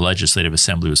 even if the Legislative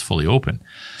Assembly was fully open.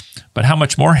 But how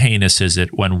much more heinous is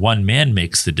it when one man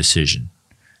makes the decision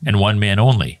and one man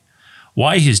only?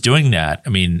 Why he's doing that, I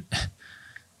mean,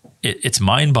 it's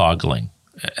mind-boggling.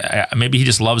 Maybe he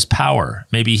just loves power.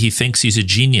 Maybe he thinks he's a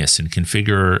genius and can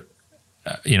figure,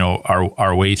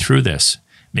 our way through this.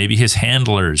 Maybe his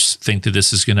handlers think that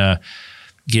this is going to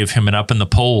give him an up in the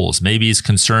polls. Maybe he's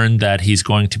concerned that he's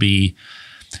going to be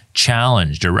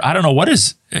challenged, or I don't know what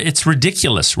is. It's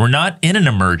ridiculous. We're not in an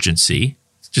emergency.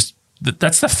 Just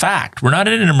that's the fact. We're not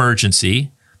in an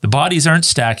emergency. The bodies aren't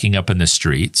stacking up in the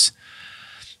streets.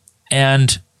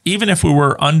 And even if we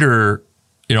were under,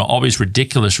 all these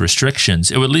ridiculous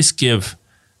restrictions, it would at least give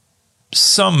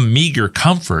some meager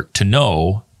comfort to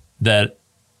know that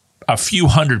a few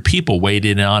hundred people weighed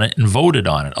in on it and voted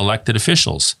on it, elected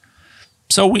officials.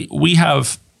 So we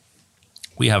have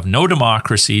no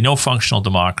democracy, no functional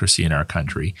democracy in our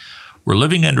country. We're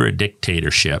living under a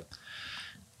dictatorship.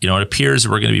 It appears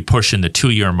we're going to be pushing the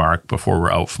 2-year mark before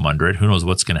we're out from under it. Who knows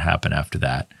what's going to happen after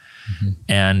that? Mm-hmm.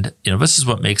 And, this is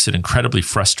what makes it incredibly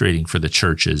frustrating for the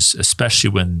churches, especially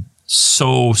when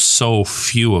so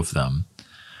few of them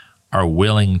are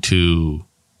willing to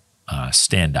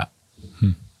stand up.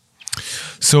 Hmm.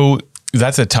 So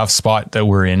that's a tough spot that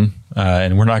we're in,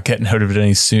 and we're not getting out of it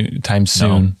anytime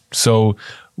soon. No. So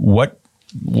what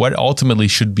ultimately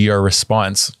should be our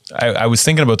response? I was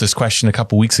thinking about this question a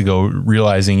couple weeks ago,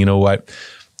 realizing,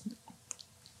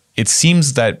 it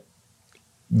seems that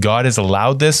God has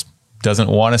allowed this, doesn't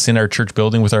want us in our church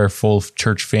building with our full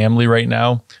church family right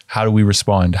now. How do we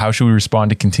respond? How should we respond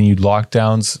to continued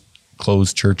lockdowns,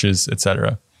 closed churches,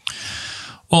 etc.?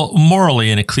 Well,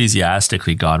 morally and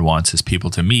ecclesiastically, God wants his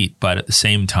people to meet, but at the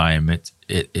same time,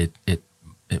 it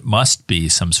must be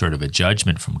some sort of a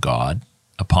judgment from God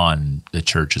upon the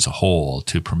church as a whole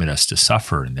to permit us to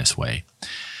suffer in this way,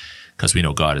 because we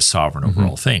know God is sovereign over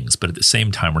all things. But at the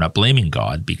same time, we're not blaming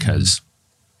God, because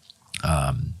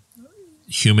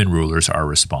human rulers are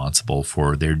responsible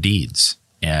for their deeds,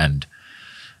 and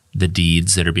the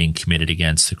deeds that are being committed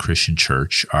against the Christian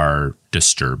church are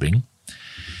disturbing.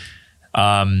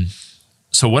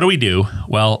 So what do we do?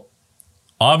 Well,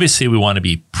 obviously we want to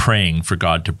be praying for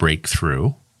God to break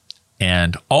through,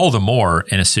 and all the more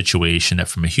in a situation that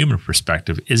from a human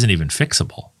perspective isn't even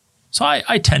fixable. So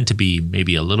I tend to be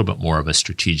maybe a little bit more of a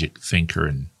strategic thinker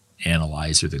and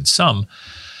analyzer than some.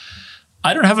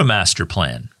 I don't have a master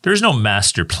plan. There's no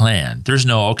master plan. There's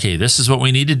no, okay, this is what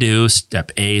we need to do,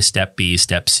 step A, step B,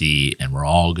 step C, and we're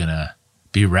all going to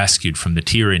be rescued from the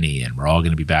tyranny, and we're all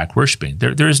going to be back worshiping.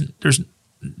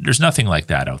 There's nothing like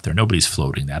that out there. Nobody's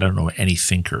floating that. I don't know any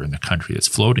thinker in the country that's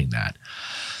floating that.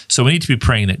 So we need to be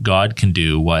praying that God can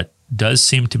do what does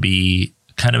seem to be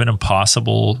kind of an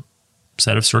impossible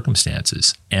set of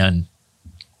circumstances. And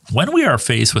when we are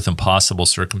faced with impossible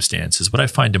circumstances, what I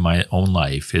find in my own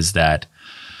life is that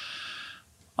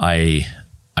I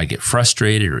get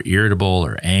frustrated or irritable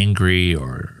or angry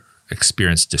or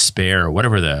experience despair or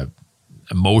whatever the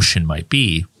emotion might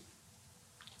be.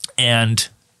 And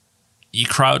you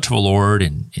cry out to the Lord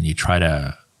and you try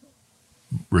to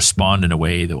respond in a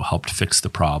way that will help to fix the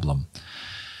problem.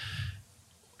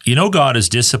 God is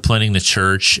disciplining the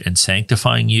church and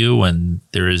sanctifying you, and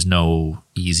there is no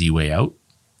easy way out.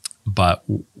 But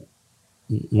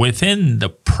within the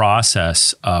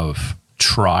process of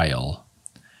trial,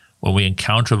 when we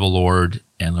encounter the Lord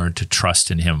and learn to trust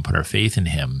in him, put our faith in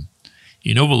him,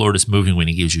 the Lord is moving when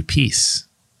he gives you peace,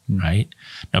 right?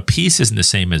 Now, peace isn't the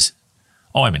same as,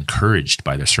 I'm encouraged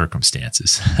by the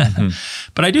circumstances.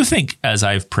 But I do think as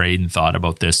I've prayed and thought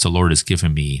about this, the Lord has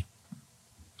given me,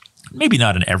 maybe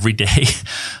not an everyday,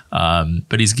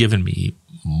 but he's given me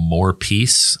more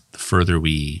peace the further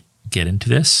we get into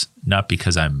this, not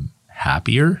because I'm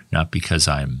happier, not because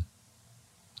I'm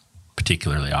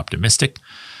particularly optimistic,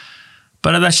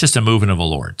 but that's just a movement of the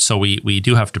Lord. So we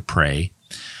do have to pray.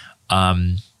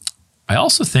 I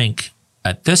also think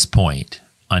at this point,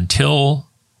 until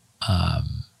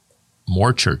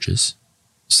more churches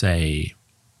say,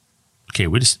 okay,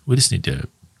 we just need to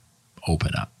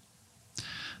open up,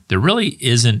 there really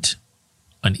isn't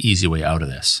an easy way out of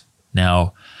this.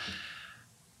 Now,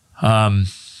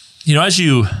 as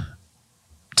you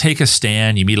take a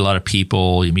stand, you meet a lot of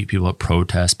people, you meet people at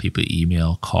protests, people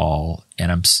email, call,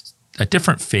 and I'm at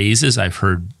different phases. I've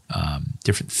heard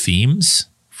different themes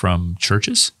from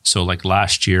churches. So like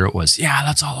last year it was,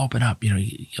 let's all open up. You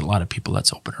get a lot of people,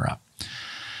 let's open her up.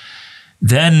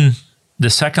 Then the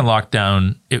second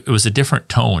lockdown, it was a different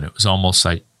tone. It was almost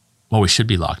like, well, we should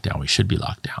be locked down. We should be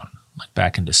locked down. Like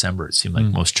back in December, it seemed like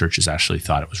most churches actually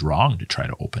thought it was wrong to try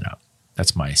to open up.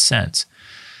 That's my sense.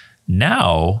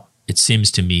 Now, it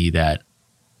seems to me that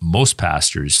most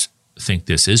pastors think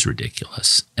this is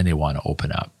ridiculous and they want to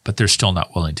open up, but they're still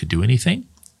not willing to do anything.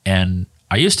 And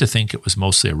I used to think it was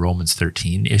mostly a Romans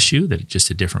 13 issue, that it's just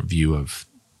a different view of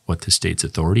what the state's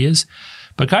authority is.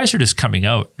 But guys are just coming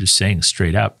out, just saying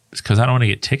straight up, because I don't want to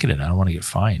get ticketed. I don't want to get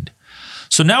fined.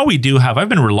 So now we do have, I've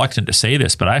been reluctant to say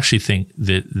this, but I actually think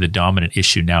that the dominant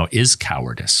issue now is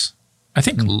cowardice. I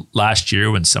think last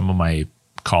year when some of my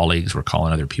colleagues were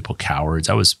calling other people cowards,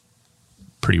 I was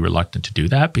pretty reluctant to do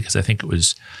that because I think it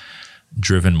was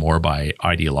driven more by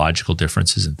ideological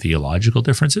differences and theological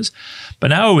differences. But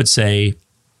now I would say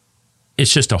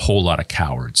it's just a whole lot of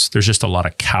cowards. There's just a lot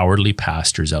of cowardly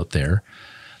pastors out there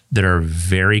that are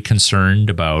very concerned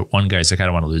about, one guy's like, I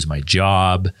don't want to lose my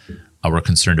job. We're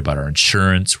concerned about our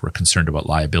insurance. We're concerned about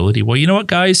liability. Well, you know what,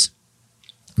 guys?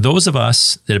 Those of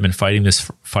us that have been fighting this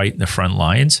fight in the front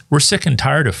lines, we're sick and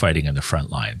tired of fighting in the front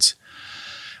lines.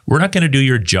 We're not going to do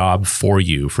your job for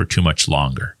you for too much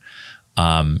longer.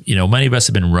 Many of us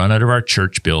have been run out of our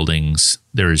church buildings.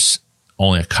 There's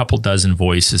only a couple dozen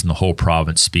voices in the whole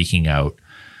province speaking out.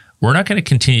 We're not going to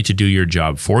continue to do your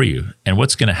job for you. And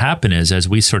what's going to happen is, as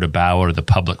we sort of bow out of the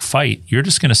public fight, you're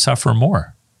just going to suffer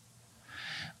more.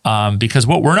 Because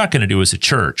what we're not going to do as a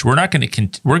church, we're going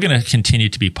to continue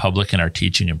to be public in our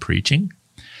teaching and preaching,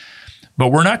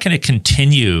 but we're not going to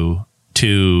continue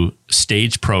to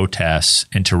stage protests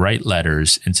and to write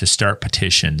letters and to start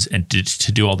petitions and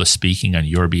to do all the speaking on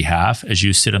your behalf as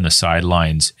you sit on the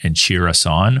sidelines and cheer us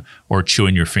on or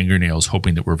chewing your fingernails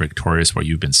hoping that we're victorious while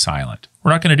you've been silent.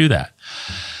 We're not going to do that.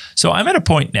 So I'm at a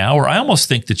point now where I almost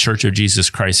think the Church of Jesus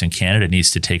Christ in Canada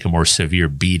needs to take a more severe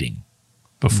beating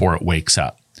before it wakes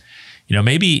up.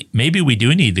 Maybe we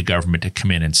do need the government to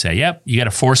come in and say, yep, you got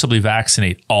to forcibly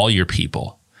vaccinate all your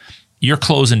people. You're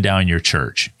closing down your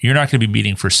church. You're not going to be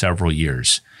meeting for several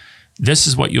years. This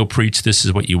is what you'll preach. This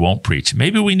is what you won't preach.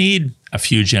 Maybe we need a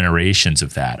few generations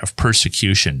of that, of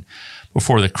persecution,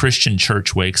 before the Christian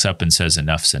church wakes up and says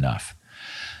enough's enough.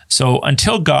 So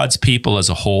until God's people as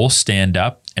a whole stand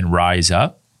up and rise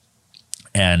up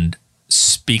and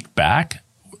speak back,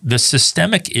 the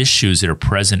systemic issues that are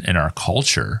present in our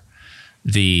culture,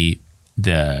 the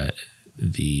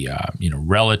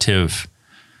relative,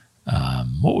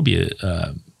 what would be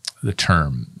the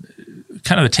term?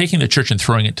 Kind of taking the church and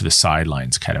throwing it to the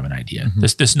sidelines, kind of an idea. Mm-hmm.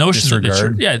 This notion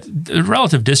disregard. The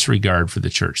relative disregard for the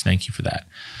church. Thank you for that.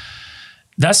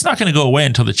 That's not going to go away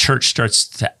until the church starts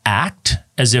to act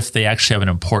as if they actually have an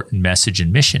important message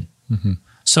and mission. Mm-hmm.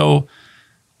 So,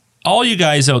 all you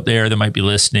guys out there that might be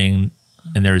listening,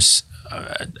 and there's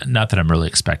not that I'm really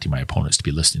expecting my opponents to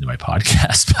be listening to my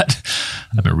podcast, but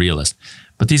I'm a realist.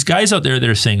 But these guys out there that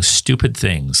are saying stupid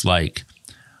things like,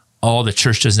 oh, the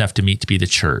church doesn't have to meet to be the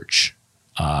church.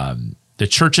 The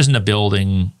church isn't a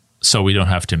building, so we don't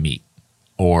have to meet.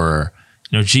 Or,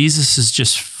 Jesus is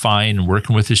just fine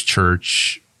working with his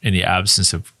church in the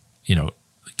absence of,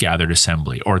 gathered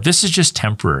assembly. Or this is just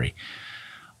temporary.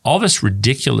 All this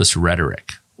ridiculous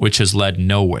rhetoric, which has led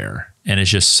nowhere and has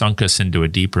just sunk us into a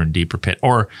deeper and deeper pit.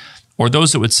 Or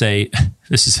those that would say,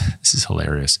 this is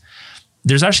hilarious.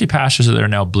 There's actually pastors that are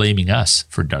now blaming us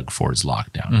for Doug Ford's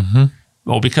lockdown. Mm-hmm.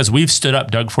 Well, because we've stood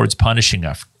up, Doug Ford's punishing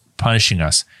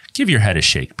us. Give your head a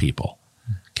shake, people.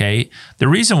 Okay? The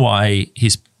reason why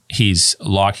he's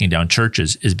locking down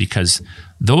churches is because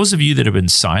those of you that have been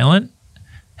silent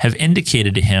have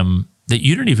indicated to him that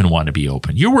you don't even want to be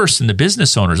open. You're worse than the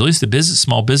business owners. At least the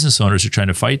small business owners are trying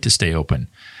to fight to stay open.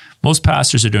 Most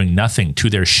pastors are doing nothing to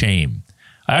their shame.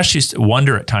 I actually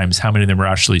wonder at times how many of them are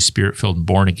actually spirit-filled and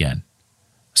born again.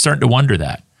 I'm starting to wonder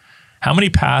that. How many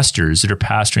pastors that are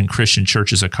pastoring Christian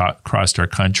churches across our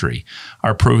country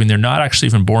are proving they're not actually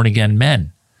even born-again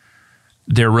men?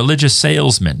 They're religious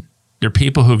salesmen. They're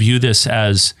people who view this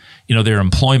as, their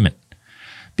employment.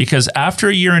 Because after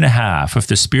a year and a half, if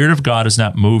the Spirit of God has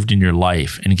not moved in your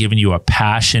life and given you a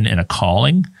passion and a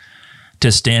calling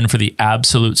to stand for the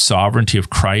absolute sovereignty of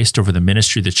Christ over the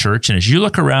ministry of the church, and as you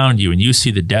look around you and you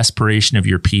see the desperation of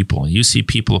your people, and you see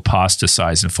people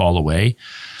apostatize and fall away,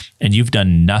 and you've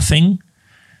done nothing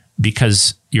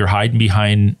because you're hiding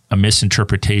behind a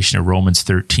misinterpretation of Romans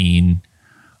 13,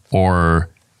 or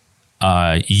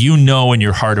in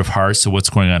your heart of hearts that what's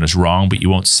going on is wrong, but you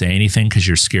won't say anything because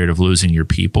you're scared of losing your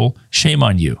people, shame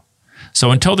on you.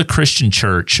 So until the Christian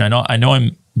church, I know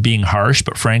I'm being harsh,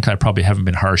 but frankly, I probably haven't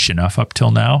been harsh enough up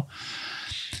till now.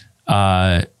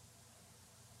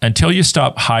 Until you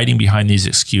stop hiding behind these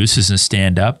excuses and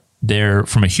stand up,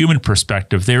 from a human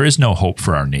perspective, there is no hope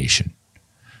for our nation.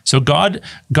 So God,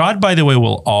 by the way,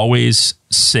 will always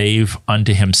save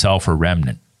unto himself a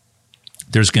remnant.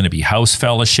 There's going to be house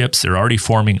fellowships. They're already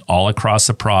forming all across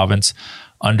the province.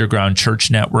 Underground church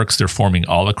networks, they're forming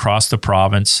all across the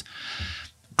province.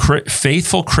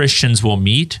 Faithful Christians will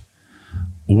meet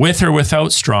with or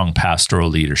without strong pastoral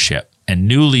leadership, and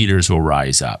new leaders will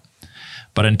rise up.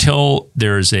 But until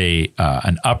there's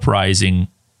an uprising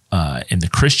in the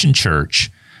Christian church,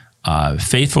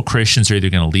 faithful Christians are either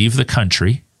going to leave the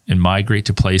country and migrate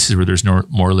to places where there's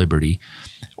more liberty,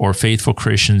 or faithful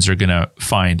Christians are going to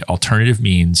find alternative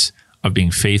means of being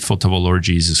faithful to the Lord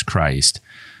Jesus Christ.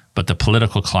 But the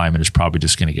political climate is probably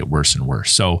just going to get worse and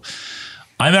worse. So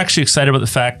I'm actually excited about the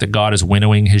fact that God is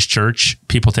winnowing his church.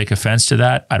 People take offense to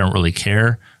that. I don't really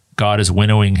care. God is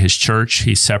winnowing his church.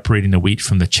 He's separating the wheat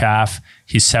from the chaff.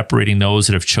 He's separating those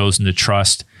that have chosen to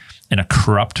trust in a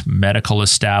corrupt medical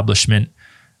establishment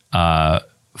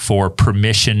for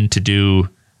permission to do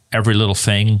every little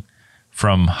thing,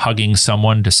 from hugging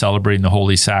someone to celebrating the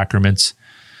holy sacraments.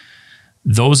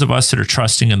 Those of us that are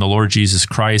trusting in the Lord Jesus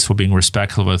Christ while being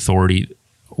respectful of authority,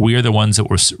 we are the ones that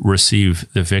will receive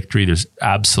the victory. There's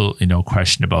absolutely no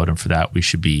question about it. And for that, we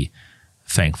should be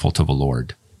thankful to the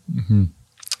Lord. Mm-hmm.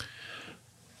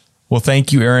 Well,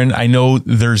 thank you, Aaron. I know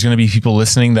there's going to be people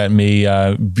listening that may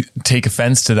take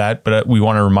offense to that, but we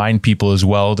want to remind people as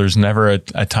well, there's never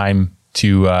a time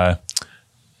to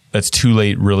that's too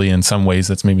late, really. In some ways,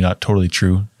 that's maybe not totally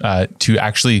true, to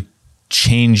actually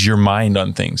change your mind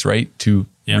on things, right? To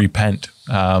repent.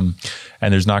 And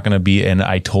there's not going to be an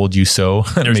I told you so.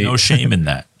 There's no shame in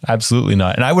that. Absolutely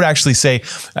not. And I would actually say,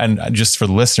 and just for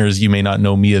the listeners, you may not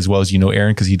know me as well as you know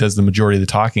Aaron, because he does the majority of the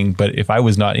talking, but if I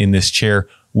was not in this chair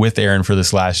with Aaron for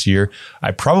this last year,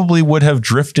 I probably would have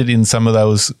drifted in some of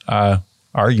those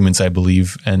arguments, I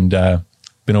believe, and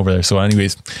been over there. So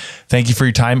anyways, thank you for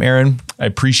your time, Aaron. I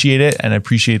appreciate it. And I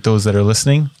appreciate those that are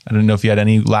listening. I don't know if you had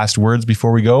any last words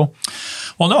before we go.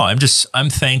 Well, no, I'm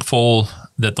thankful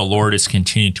that the Lord is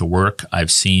continuing to work.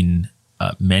 I've seen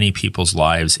many people's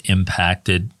lives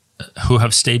impacted who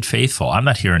have stayed faithful. I'm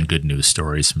not hearing good news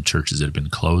stories from churches that have been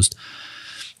closed,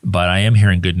 but I am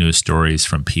hearing good news stories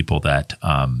from people that,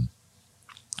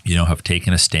 have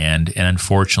taken a stand. And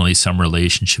unfortunately, some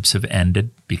relationships have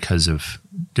ended because of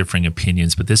differing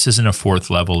opinions, but this isn't a fourth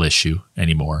level issue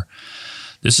anymore.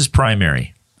 This is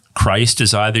primary. Christ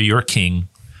is either your king,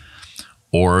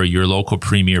 or your local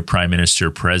premier, prime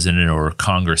minister, president, or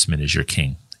congressman is your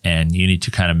king. And you need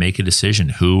to kind of make a decision.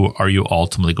 Who are you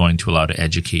ultimately going to allow to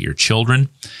educate your children?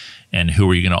 And who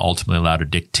are you going to ultimately allow to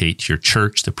dictate to your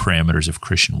church the parameters of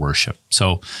Christian worship?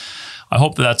 So I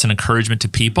hope that that's an encouragement to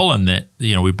people, and that,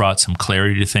 we brought some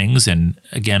clarity to things. And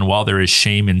again, while there is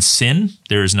shame in sin,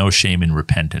 there is no shame in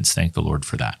repentance. Thank the Lord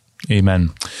for that. Amen.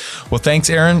 Well, thanks,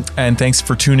 Aaron, and thanks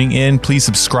for tuning in. Please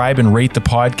subscribe and rate the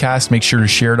podcast. Make sure to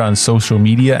share it on social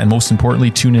media. And most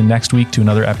importantly, tune in next week to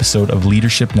another episode of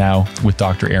Leadership Now with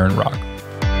Dr. Aaron Rock.